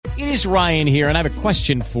It is Ryan here, and I have a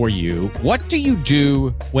question for you. What do you do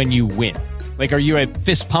when you win? Like, are you a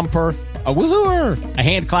fist pumper, a woohooer, a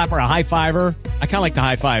hand clapper, a high fiver? I kind of like the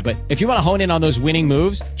high five, but if you want to hone in on those winning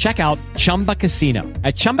moves, check out Chumba Casino.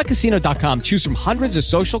 At ChumbaCasino.com, choose from hundreds of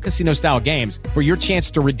social casino style games for your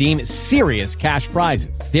chance to redeem serious cash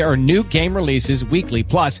prizes. There are new game releases weekly,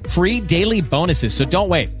 plus free daily bonuses. So don't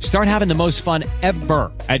wait. Start having the most fun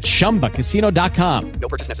ever at ChumbaCasino.com. No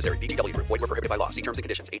purchase necessary. VGW Group. Void where prohibited by law. See terms and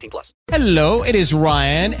conditions. 18+. Hello, it is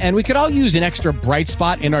Ryan, and we could all use an extra bright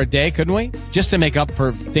spot in our day, couldn't we? Just to make up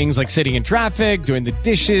for things like sitting in traffic, doing the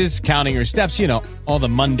dishes, counting your steps, you know, all the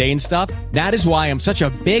mundane stuff. That is why I'm such a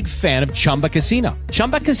big fan of Chumba Casino.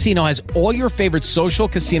 Chumba Casino has all your favorite social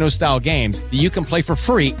casino style games that you can play for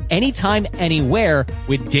free anytime, anywhere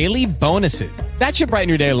with daily bonuses. That should brighten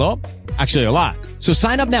your day a little. Actually, a lot. So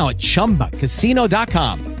sign up now at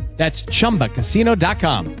ChumbaCasino.com. That's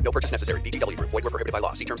ChumbaCasino.com. No purchase necessary. VGW Group. Void where prohibited by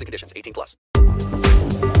law. See terms and conditions. 18+.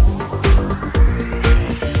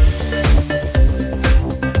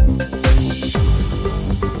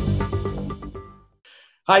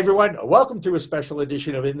 Hi, everyone. Welcome to a special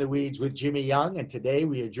edition of In the Weeds with Jimmy Young. And today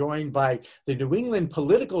we are joined by the New England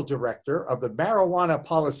political director of the Marijuana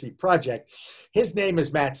Policy Project. His name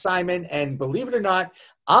is Matt Simon. And believe it or not,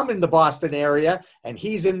 I'm in the Boston area and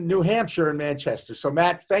he's in New Hampshire and Manchester. So,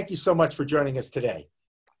 Matt, thank you so much for joining us today.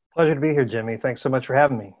 Pleasure to be here, Jimmy. Thanks so much for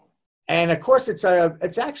having me. And of course, it's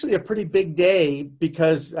actually a pretty big day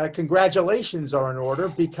because congratulations are in order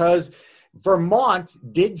because Vermont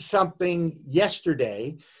did something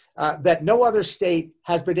yesterday that no other state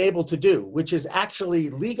has been able to do, which is actually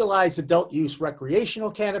legalize adult use recreational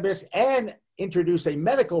cannabis and introduce a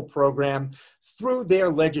medical program through their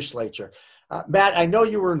legislature. Matt, I know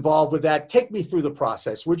you were involved with that. Take me through the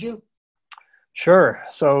process, would you? Sure.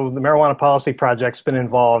 So the Marijuana Policy Project's been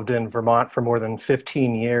involved in Vermont for more than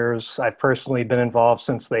 15 years. I've personally been involved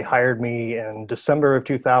since they hired me in December of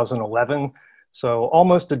 2011. So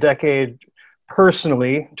almost a decade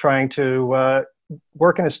personally trying to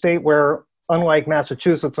work in a state where, unlike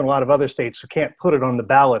Massachusetts and a lot of other states, you can't put it on the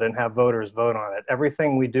ballot and have voters vote on it.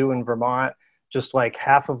 Everything we do in Vermont, just like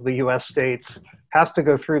half of the US states, has to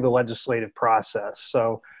go through the legislative process.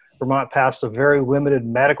 So Vermont passed a very limited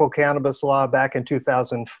medical cannabis law back in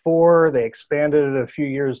 2004. They expanded it a few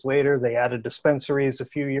years later. They added dispensaries a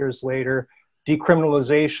few years later,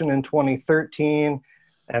 decriminalization in 2013.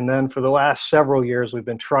 And then for the last several years, we've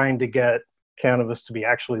been trying to get cannabis to be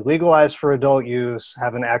actually legalized for adult use,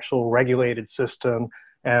 have an actual regulated system,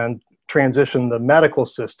 and transition the medical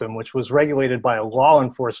system, which was regulated by a law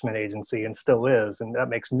enforcement agency and still is. And that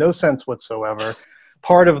makes no sense whatsoever.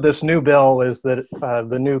 Part of this new bill is that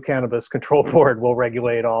the new Cannabis Control Board will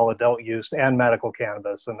regulate all adult use and medical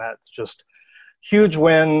cannabis. And that's just huge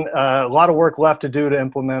win. A lot of work left to do to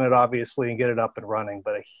implement it, obviously, and get it up and running,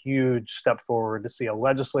 but a huge step forward to see a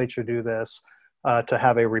legislature do this, to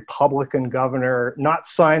have a Republican governor not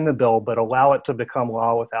sign the bill, but allow it to become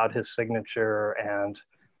law without his signature and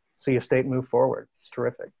see a state move forward. It's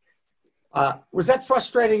terrific. Was that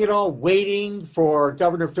frustrating at all, waiting for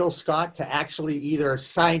Governor Phil Scott to actually either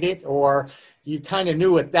sign it, or you kind of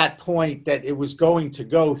knew at that point that it was going to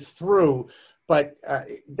go through? But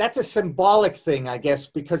that's a symbolic thing, I guess,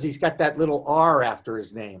 because he's got that little R after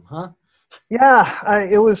his name, huh? Yeah,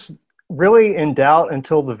 it was really in doubt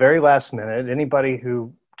until the very last minute. Anybody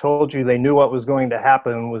who told you they knew what was going to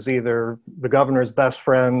happen was either the governor's best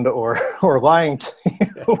friend or lying to you.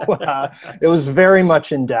 It was very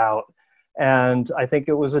much in doubt. And I think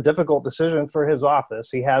it was a difficult decision for his office.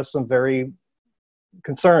 He has some very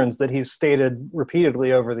concerns that he's stated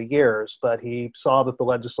repeatedly over the years, but he saw that the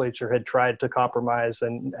legislature had tried to compromise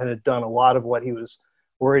and had done a lot of what he was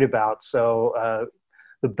worried about. So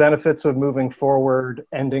the benefits of moving forward,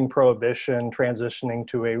 ending prohibition, transitioning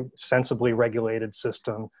to a sensibly regulated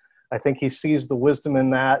system, I think he sees the wisdom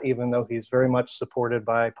in that, even though he's very much supported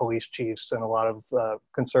by police chiefs and a lot of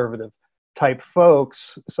conservative type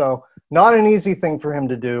folks. So not an easy thing for him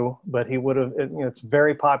to do, but he would have, it's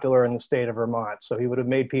very popular in the state of Vermont. So he would have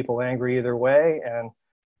made people angry either way. And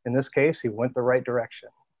in this case, he went the right direction.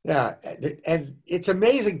 Yeah. And it's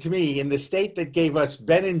amazing to me, in the state that gave us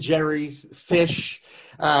Ben and Jerry's, Fish,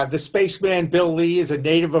 the spaceman Bill Lee is a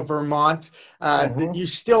native of Vermont, that you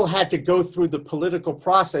still had to go through the political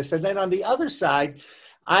process. And then on the other side,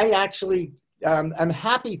 I actually am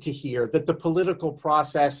happy to hear that the political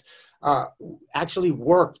process actually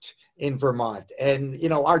worked in Vermont. And,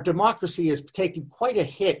 our democracy has taken quite a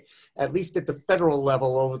hit, at least at the federal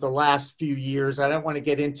level, over the last few years. I don't want to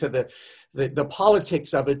get into the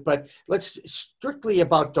politics of it, but let's strictly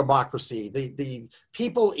about democracy. The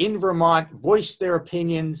people in Vermont voiced their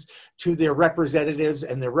opinions to their representatives,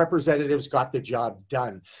 and their representatives got the job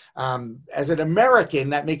done. As an American,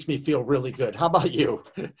 that makes me feel really good. How about you?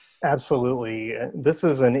 Absolutely. This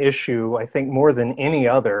is an issue, I think, more than any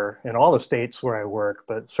other in all the states where I work,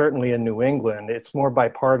 but certainly in New England. It's more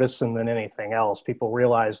bipartisan than anything else. People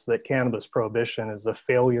realize that cannabis prohibition is a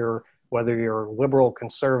failure, whether you're liberal,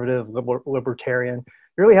 conservative, libertarian.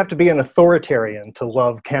 You really have to be an authoritarian to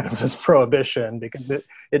love cannabis prohibition, because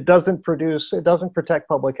it doesn't protect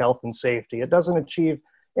public health and safety. It doesn't achieve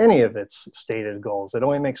any of its stated goals. It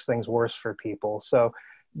only makes things worse for people. So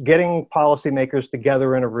getting policymakers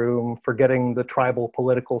together in a room, forgetting the tribal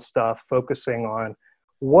political stuff, focusing on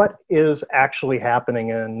what is actually happening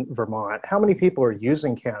in Vermont. How many people are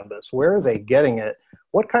using cannabis? Where are they getting it?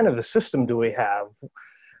 What kind of a system do we have?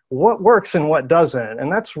 What works and what doesn't?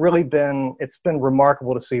 And that's really it's been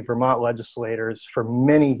remarkable to see Vermont legislators for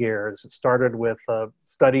many years. It started with a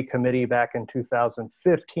study committee back in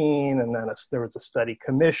 2015, and then there was a study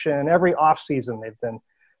commission. Every off-season they've been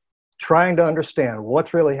trying to understand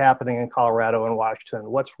what's really happening in Colorado and Washington,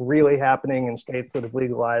 what's really happening in states that have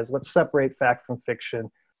legalized, let's separate fact from fiction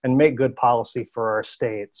and make good policy for our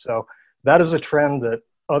state. So that is a trend that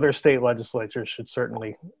other state legislatures should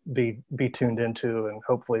certainly be tuned into, and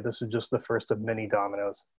hopefully this is just the first of many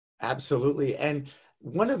dominoes. Absolutely. And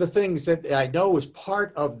one of the things that I know was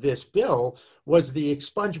part of this bill was the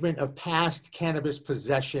expungement of past cannabis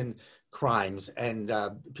possession crimes and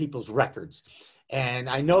people's records. And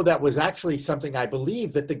I know that was actually something I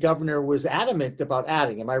believe that the governor was adamant about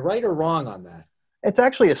adding. Am I right or wrong on that? It's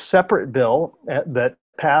actually a separate bill that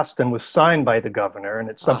passed and was signed by the governor, and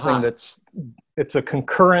it's something it's a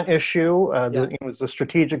concurrent issue. It was a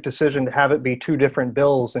strategic decision to have it be two different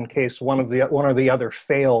bills in case one or the other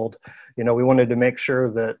failed. We wanted to make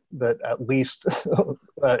sure that at least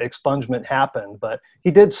expungement happened, but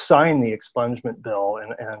he did sign the expungement bill,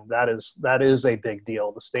 and that is a big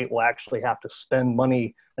deal. The state will actually have to spend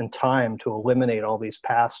money and time to eliminate all these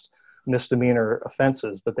past misdemeanor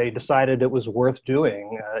offenses, but they decided it was worth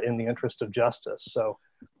doing in the interest of justice. So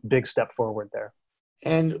big step forward there.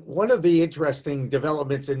 And one of the interesting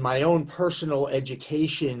developments in my own personal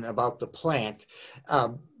education about the plant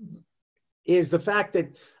is the fact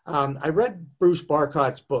that I read Bruce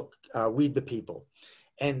Barcott's book, Weed the People,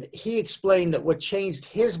 and he explained that what changed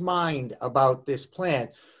his mind about this plant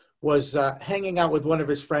was hanging out with one of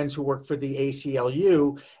his friends who worked for the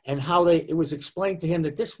ACLU, and how it was explained to him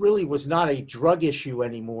that this really was not a drug issue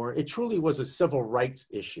anymore. It truly was a civil rights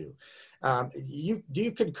issue. Do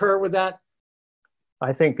you concur with that?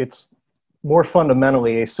 I think it's more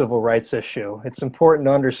fundamentally a civil rights issue. It's important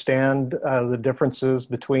to understand the differences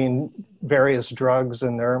between various drugs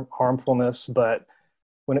and their harmfulness, but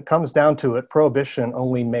when it comes down to it, prohibition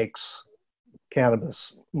only makes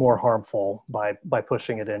cannabis more harmful by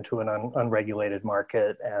pushing it into an unregulated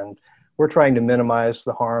market. And we're trying to minimize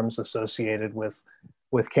the harms associated with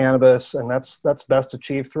cannabis, and that's best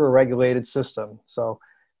achieved through a regulated system. So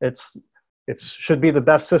it should be the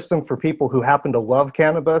best system for people who happen to love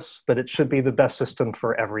cannabis, but it should be the best system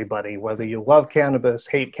for everybody, whether you love cannabis,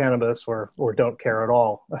 hate cannabis, or don't care at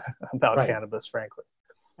all about cannabis, frankly.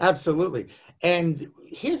 Absolutely. And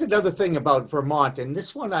here's another thing about Vermont, and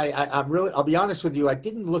this one I'll be honest with you, I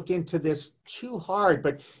didn't look into this too hard,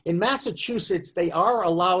 but in Massachusetts, they are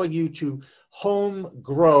allowing you to home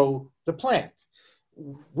grow the plant.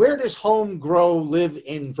 Where does home grow live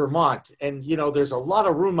in Vermont? And, there's a lot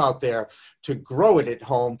of room out there to grow it at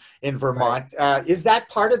home in Vermont. Right. Is that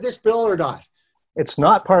part of this bill or not? It's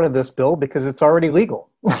not part of this bill because it's already legal.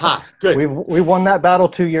 Aha, good. We won that battle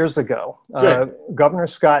 2 years ago. Governor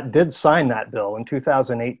Scott did sign that bill in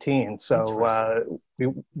 2018. So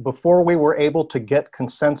before we were able to get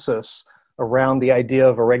consensus around the idea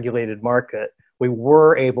of a regulated market, we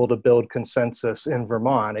were able to build consensus in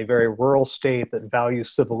Vermont, a very rural state that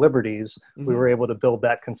values civil liberties. Mm-hmm. We were able to build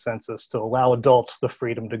that consensus to allow adults the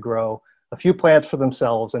freedom to grow a few plants for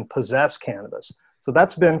themselves and possess cannabis. So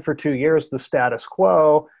that's been for 2 years the status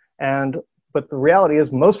quo. But the reality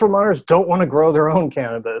is most Vermonters don't want to grow their own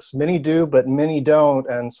cannabis. Many do, but many don't.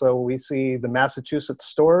 And so we see the Massachusetts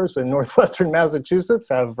stores in northwestern Massachusetts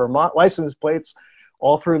have Vermont license plates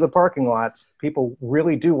all through the parking lots. People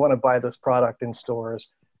really do want to buy this product in stores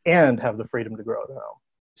and have the freedom to grow at home.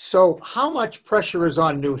 So, how much pressure is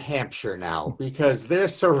on New Hampshire now? Because they're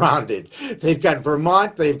surrounded. They've got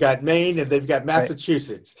Vermont, they've got Maine, and they've got Right.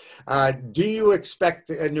 Massachusetts. Do you expect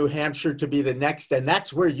New Hampshire to be the next? And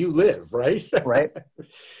that's where you live, right? Right.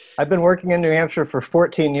 I've been working in New Hampshire for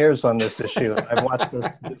 14 years on this issue. I've watched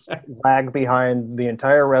this lag behind the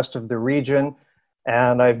entire rest of the region.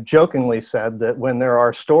 And I've jokingly said that when there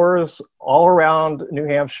are stores all around New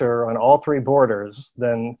Hampshire on all three borders,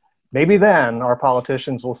 then maybe then our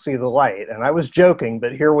politicians will see the light. And I was joking,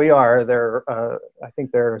 but here we are. I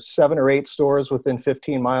think there are 7 or 8 stores within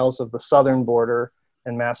 15 miles of the southern border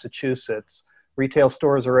in Massachusetts. Retail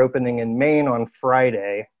stores are opening in Maine on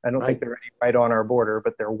Friday. I don't think they're any right on our border,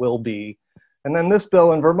 but there will be. And then this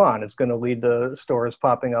bill in Vermont is going to lead to stores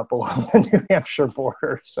popping up along the New Hampshire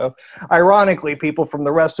border. So ironically, people from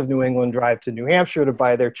the rest of New England drive to New Hampshire to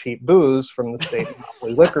buy their cheap booze from the state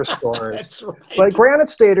monopoly liquor stores. That's right. But Granite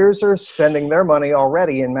Staters are spending their money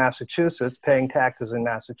already in Massachusetts, paying taxes in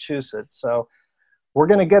Massachusetts. So we're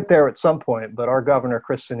going to get there at some point, but our governor,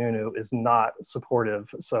 Chris Sununu, is not supportive.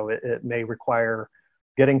 So it may require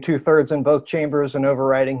getting 2/3 in both chambers and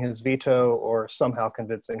overriding his veto, or somehow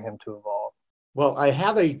convincing him to evolve. Well, I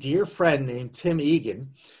have a dear friend named Tim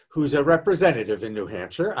Egan, who's a representative in New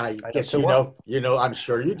Hampshire. I guess you know, I'm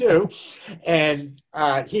sure you do. And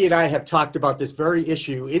he and I have talked about this very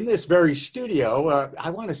issue in this very studio,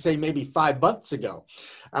 I want to say maybe 5 months ago.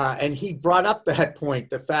 And he brought up that point,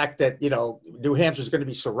 the fact that, New Hampshire is going to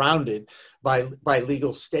be surrounded by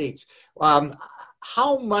legal states.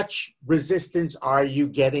 How much resistance are you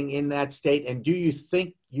getting in that state? And do you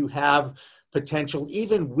think you have potential,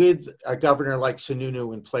 even with a governor like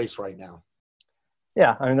Sununu in place right now?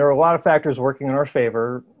 Yeah, I mean, there are a lot of factors working in our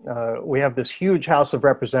favor. We have this huge House of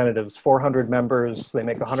Representatives, 400 members. They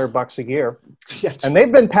make $100 a year. Yes. And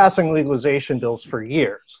they've been passing legalization bills for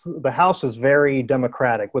years. The House is very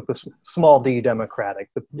democratic, with the small d democratic.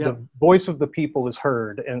 The voice of the people is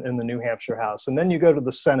heard in the New Hampshire House. And then you go to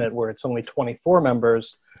the Senate, where it's only 24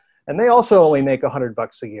 members. And they also only make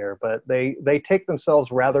 $100 a year, but they take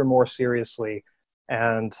themselves rather more seriously.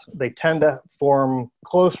 And they tend to form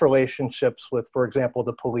close relationships with, for example,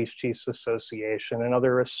 the Police Chiefs Association and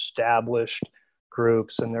other established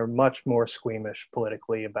groups. And they're much more squeamish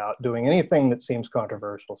politically about doing anything that seems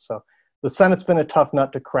controversial. So the Senate's been a tough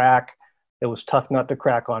nut to crack. It was a tough nut to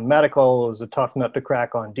crack on medical. It was a tough nut to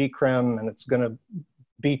crack on decrim. And it's going to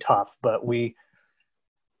be tough, but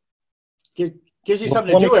Gives you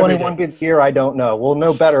something to do every day. 2021 good year, I don't know. We'll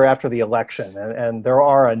know better after the election. And there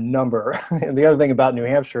are a number. And the other thing about New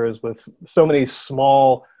Hampshire is, with so many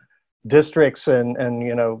small districts and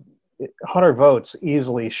 100 votes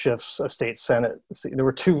easily shifts a state Senate. There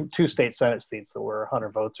were two state Senate seats that were 100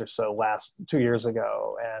 votes or so 2 years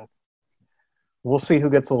ago. And we'll see who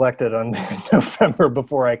gets elected on November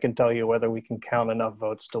before I can tell you whether we can count enough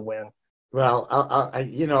votes to win. Well,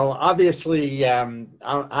 obviously,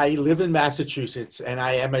 I live in Massachusetts, and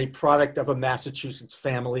I am a product of a Massachusetts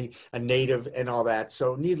family, a native and all that.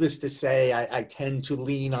 So needless to say, I tend to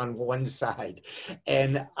lean on one side.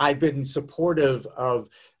 And I've been supportive of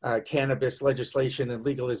cannabis legislation and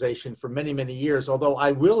legalization for many, many years, although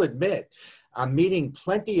I will admit, I'm meeting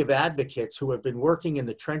plenty of advocates who have been working in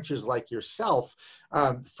the trenches like yourself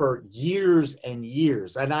for years and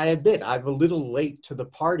years. And I admit, I'm a little late to the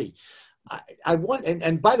party. I want,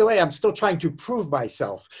 and by the way, I'm still trying to prove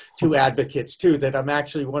myself to advocates too, that I'm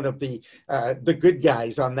actually one of the good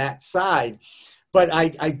guys on that side. But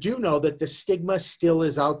I do know that the stigma still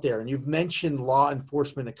is out there. And you've mentioned law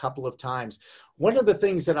enforcement a couple of times. One of the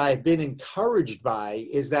things that I've been encouraged by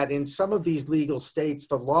is that in some of these legal states,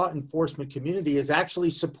 the law enforcement community is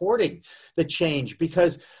actually supporting the change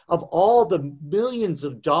because of all the millions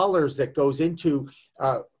of dollars that goes into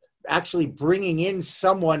actually bringing in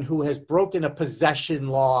someone who has broken a possession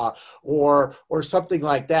law or something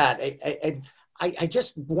like that. And I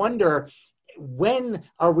just wonder,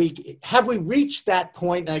 have we reached that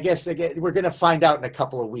point? And I guess again, we're going to find out in a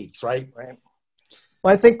couple of weeks, right? Right.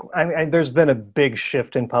 Well, I think there's been a big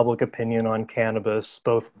shift in public opinion on cannabis,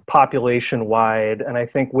 both population-wide and I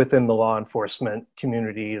think within the law enforcement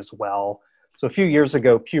community as well. So a few years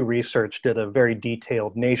ago, Pew Research did a very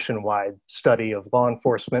detailed nationwide study of law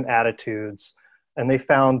enforcement attitudes, and they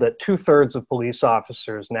found that 2/3 of police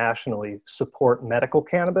officers nationally support medical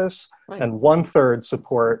cannabis, Right. and 1/3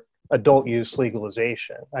 support adult use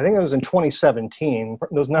legalization. I think it was in 2017.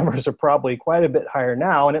 Those numbers are probably quite a bit higher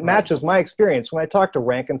now, and it matches my experience when I talk to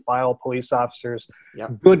rank and file police officers,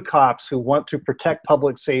 good cops who want to protect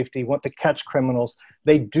public safety, want to catch criminals.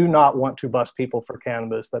 They do not want to bust people for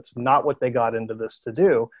cannabis. That's not what they got into this to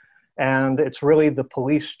do. And it's really the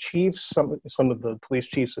police chiefs, some of the police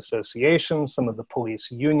chiefs associations, some of the police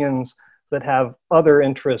unions that have other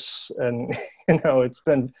interests. And,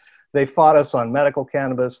 they fought us on medical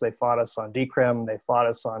cannabis, they fought us on decrim, they fought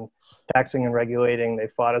us on taxing and regulating, they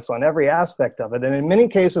fought us on every aspect of it. And in many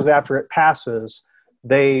cases, after it passes,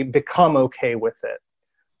 they become okay with it.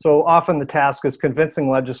 So often the task is convincing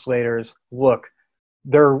legislators, look,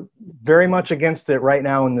 they're very much against it right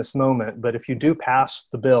now in this moment, but if you do pass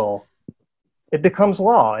the bill, it becomes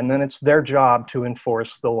law, and then it's their job to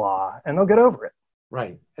enforce the law, and they'll get over it.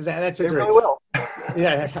 Right. That's a they great. Really will.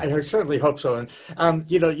 Yeah, I certainly hope so. And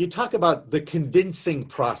you talk about the convincing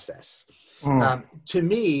process. To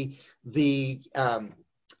me, the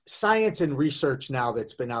science and research now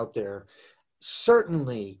that's been out there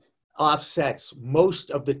certainly offsets most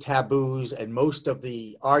of the taboos and most of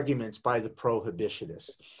the arguments by the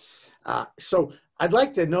prohibitionists. So I'd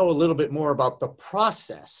like to know a little bit more about the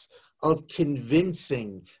process of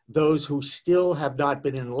convincing those who still have not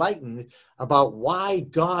been enlightened about why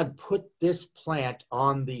God put this plant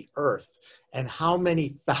on the earth and how many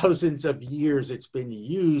thousands of years it's been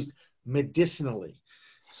used medicinally.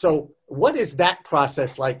 So what is that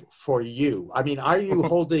process like for you? I mean, are you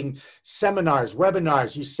holding seminars,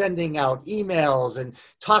 webinars, you sending out emails and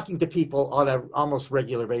talking to people on an almost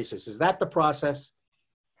regular basis? Is that the process?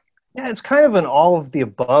 Yeah, it's kind of an all of the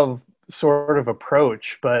above sort of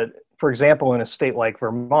approach. But for example, in a state like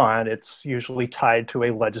Vermont, it's usually tied to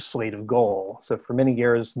a legislative goal. So for many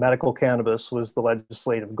years, medical cannabis was the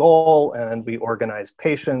legislative goal, and we organized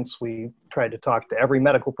patients. We tried to talk to every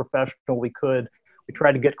medical professional we could. We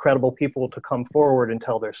tried to get credible people to come forward and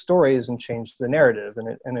tell their stories and change the narrative,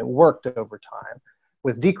 and it worked over time.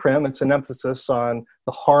 With decrim, it's an emphasis on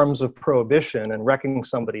the harms of prohibition and wrecking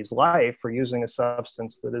somebody's life for using a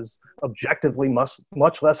substance that is objectively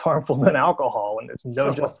much less harmful than alcohol, and there's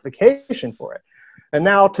no justification for it. And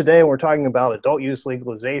now today, we're talking about adult use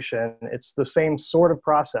legalization. It's the same sort of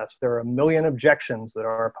process. There are a million objections that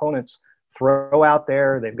our opponents throw out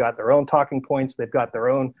there. They've got their own talking points. They've got their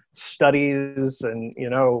own studies, and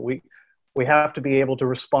we have to be able to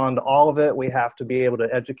respond to all of it. We have to be able to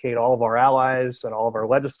educate all of our allies and all of our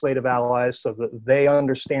legislative allies so that they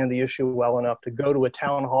understand the issue well enough to go to a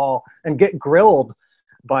town hall and get grilled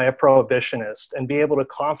by a prohibitionist and be able to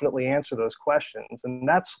confidently answer those questions. And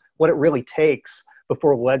that's what it really takes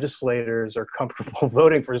before legislators are comfortable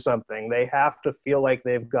voting for something. They have to feel like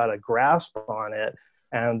they've got a grasp on it,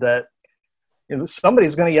 and that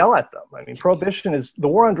somebody's going to yell at them. I mean, the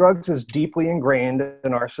war on drugs is deeply ingrained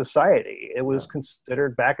in our society. It was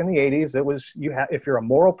considered back in the 80s. It was, if you're a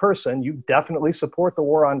moral person, you definitely support the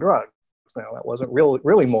war on drugs. Now, that wasn't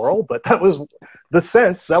really moral, but that was the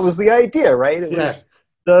sense, that was the idea, right? It was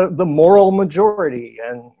the moral majority,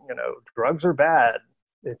 and, drugs are bad.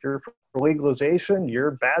 If you're for legalization, you're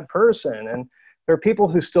a bad person. And there are people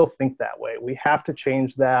who still think that way. We have to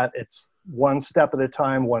change that. It's one step at a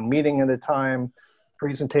time, one meeting at a time.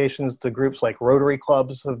 Presentations to groups like Rotary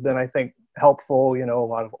clubs have been, I think, helpful. A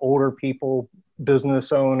lot of older people,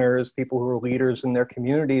 business owners, people who are leaders in their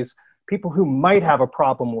communities, people who might have a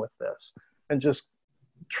problem with this, and just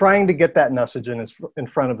trying to get that message in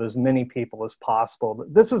front of as many people as possible.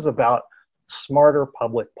 But this is about smarter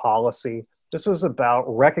public policy. This is about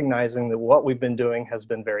recognizing that what we've been doing has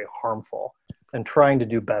been very harmful and trying to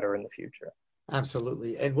do better in the future.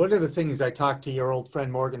 Absolutely. And one of the things I talked to your old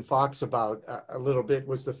friend Morgan Fox about a little bit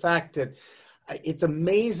was the fact that it's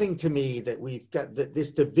amazing to me that we've got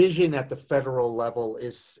this division at the federal level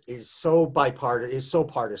is so bipartisan, is so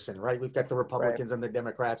partisan, right? We've got the Republicans and the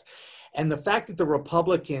Democrats. And the fact that the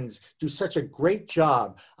Republicans do such a great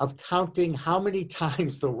job of counting how many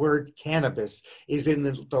times the word cannabis is in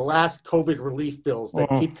the last COVID relief bills that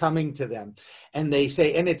keep coming to them. And they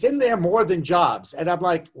say, and it's in there more than jobs. And I'm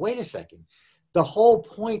like, wait a second. The whole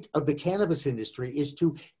point of the cannabis industry is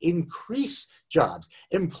to increase jobs,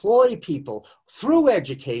 employ people through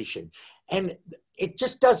education. And it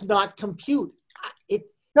just does not compute.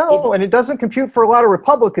 And it doesn't compute for a lot of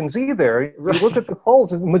Republicans either. Right. You look at the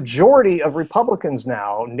polls, the majority of Republicans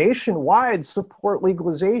now nationwide support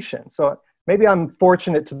legalization. So maybe I'm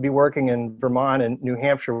fortunate to be working in Vermont and New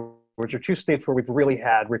Hampshire, which are two states where we've really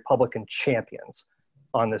had Republican champions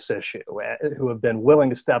on this issue, who have been willing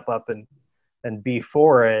to step up and be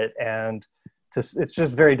for it. And it's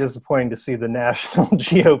just very disappointing to see the national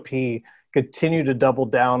GOP continue to double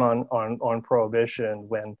down on prohibition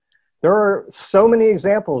when There are so many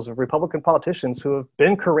examples of Republican politicians who have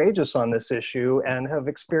been courageous on this issue and have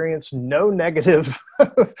experienced no negative,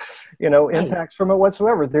 impacts from it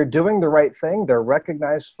whatsoever. They're doing the right thing. They're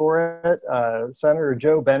recognized for it. Senator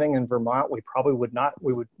Joe Benning in Vermont,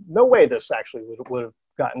 no way this actually would have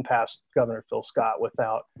gotten past Governor Phil Scott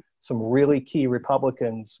without some really key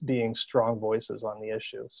Republicans being strong voices on the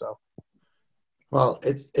issue. So. Well,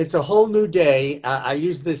 it's a whole new day. I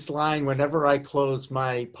use this line whenever I close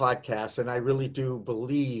my podcast, and I really do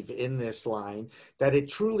believe in this line, that it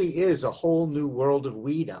truly is a whole new world of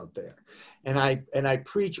weed out there. And I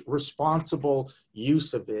preach responsible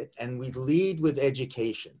use of it, and we lead with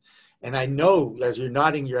education. And I know, as you're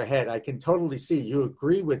nodding your head, I can totally see you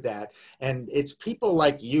agree with that. And it's people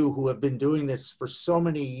like you who have been doing this for so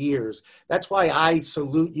many years. That's why I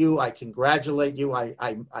salute you. I congratulate you. I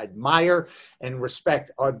admire and respect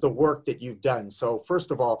the work that you've done. So first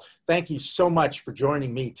of all, thank you so much for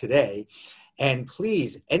joining me today. And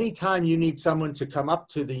please, anytime you need someone to come up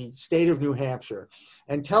to the state of New Hampshire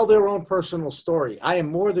and tell their own personal story, I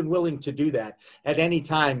am more than willing to do that at any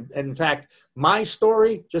time. And in fact, my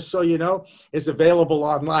story, just so you know, is available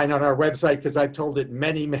online on our website because I've told it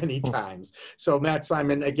many, many times. So Matt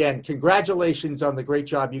Simon, again, congratulations on the great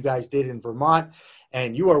job you guys did in Vermont.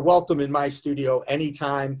 And you are welcome in my studio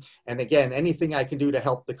anytime. And again, anything I can do to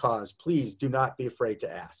help the cause, please do not be afraid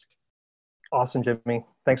to ask. Awesome, Jimmy.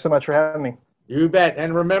 Thanks so much for having me. You bet.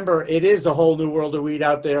 And remember, it is a whole new world of weed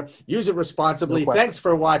out there. Use it responsibly. No Thanks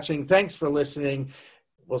for watching. Thanks for listening.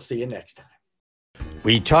 We'll see you next time.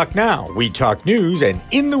 Weed Talk Now, Weed Talk News, and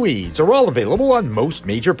In the Weeds are all available on most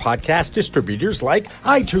major podcast distributors like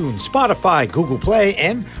iTunes, Spotify, Google Play,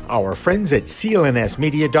 and our friends at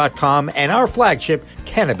clnsmedia.com and our flagship,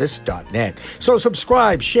 cannabis.net. So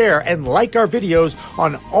subscribe, share, and like our videos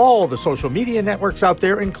on all the social media networks out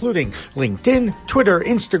there, including LinkedIn, Twitter,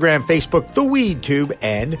 Instagram, Facebook, the WeedTube,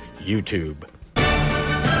 and YouTube.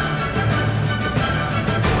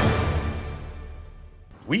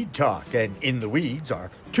 Weed Talk and In the Weeds are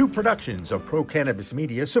two productions of Pro Cannabis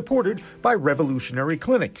Media supported by Revolutionary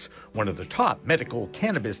Clinics, one of the top medical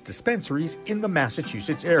cannabis dispensaries in the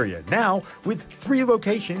Massachusetts area, now with 3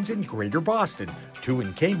 locations in Greater Boston, 2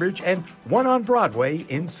 in Cambridge, and 1 on Broadway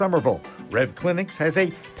in Somerville. Rev Clinics has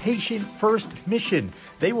a patient-first mission.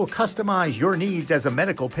 They will customize your needs as a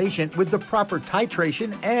medical patient with the proper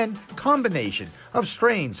titration and combination of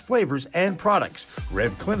strains, flavors, and products.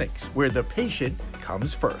 Rev Clinics, where the patient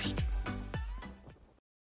comes first.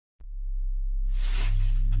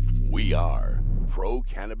 We are Pro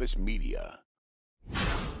Cannabis Media.